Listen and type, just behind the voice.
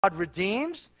God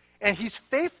redeems, and he's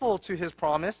faithful to his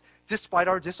promise despite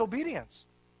our disobedience.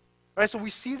 Right? So we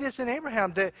see this in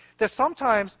Abraham, that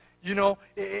sometimes,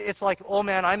 it's like, oh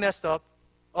man, I messed up.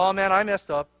 Oh man, I messed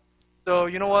up. So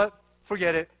you know what?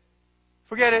 Forget it.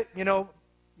 Forget it.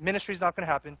 Ministry's not going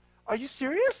to happen. Are you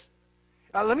serious?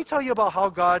 Let me tell you about how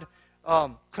God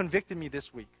convicted me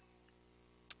this week.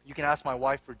 You can ask my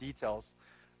wife for details.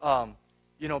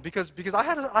 Because I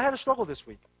had a struggle this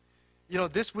week.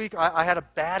 This week I had a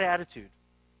bad attitude.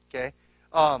 Okay?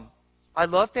 I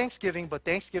love Thanksgiving, but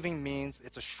Thanksgiving means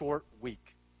it's a short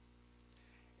week.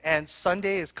 And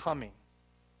Sunday is coming.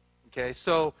 Okay?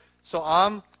 So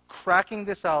I'm cracking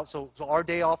this out. So our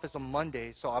day off is on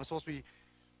Monday, so I'm supposed to be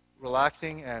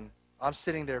relaxing, and I'm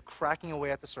sitting there cracking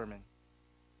away at the sermon.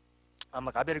 I'm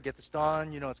like, I better get this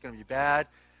done. It's going to be bad.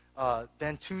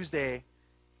 Then Tuesday,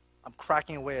 I'm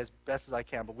cracking away as best as I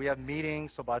can. But we have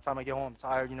meetings, so by the time I get home, I'm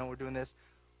tired. We're doing this.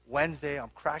 Wednesday,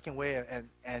 I'm cracking away,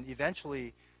 and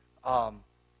eventually, I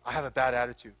have a bad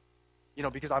attitude.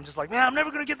 Because I'm just like, man, I'm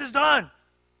never going to get this done.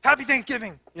 Happy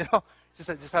Thanksgiving.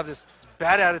 Just have this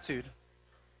bad attitude.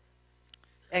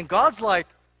 And God's like,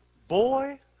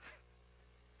 boy,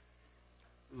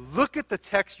 look at the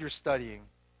text you're studying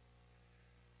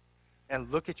and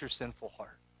look at your sinful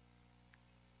heart.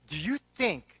 Do you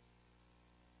think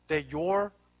that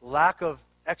your lack of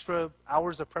extra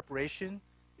hours of preparation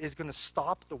is going to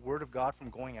stop the Word of God from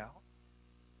going out?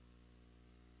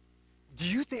 Do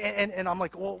you think, and I'm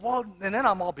like, well, and then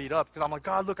I'm all beat up because I'm like,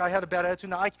 God, look, I had a bad attitude.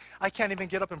 Now I can't even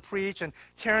get up and preach, and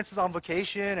Terrence is on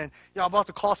vacation, and I'm about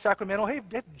to call Sacramento. Hey,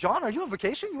 John, are you on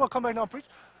vacation? You want to come back now and preach?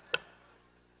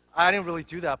 I didn't really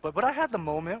do that, but I had the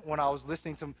moment when I was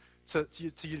listening to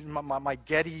my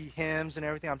Getty hymns and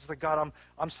everything. I'm just like, God,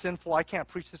 I'm sinful. I can't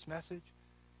preach this message.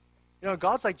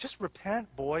 God's like, just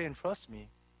repent, boy, and trust me.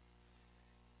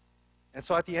 And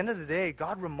so at the end of the day,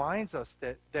 God reminds us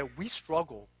that we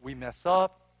struggle, we mess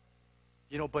up,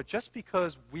 but just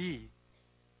because we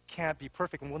can't be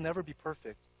perfect, and we'll never be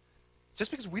perfect, just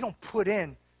because we don't put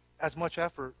in as much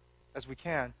effort as we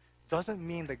can, doesn't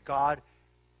mean that God's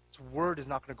word is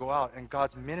not going to go out and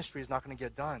God's ministry is not going to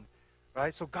get done,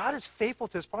 right? So God is faithful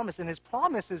to his promise, and his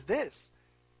promise is this.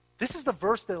 This is the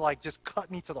verse that just cut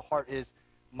me to the heart is,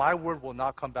 my word will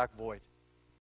not come back void.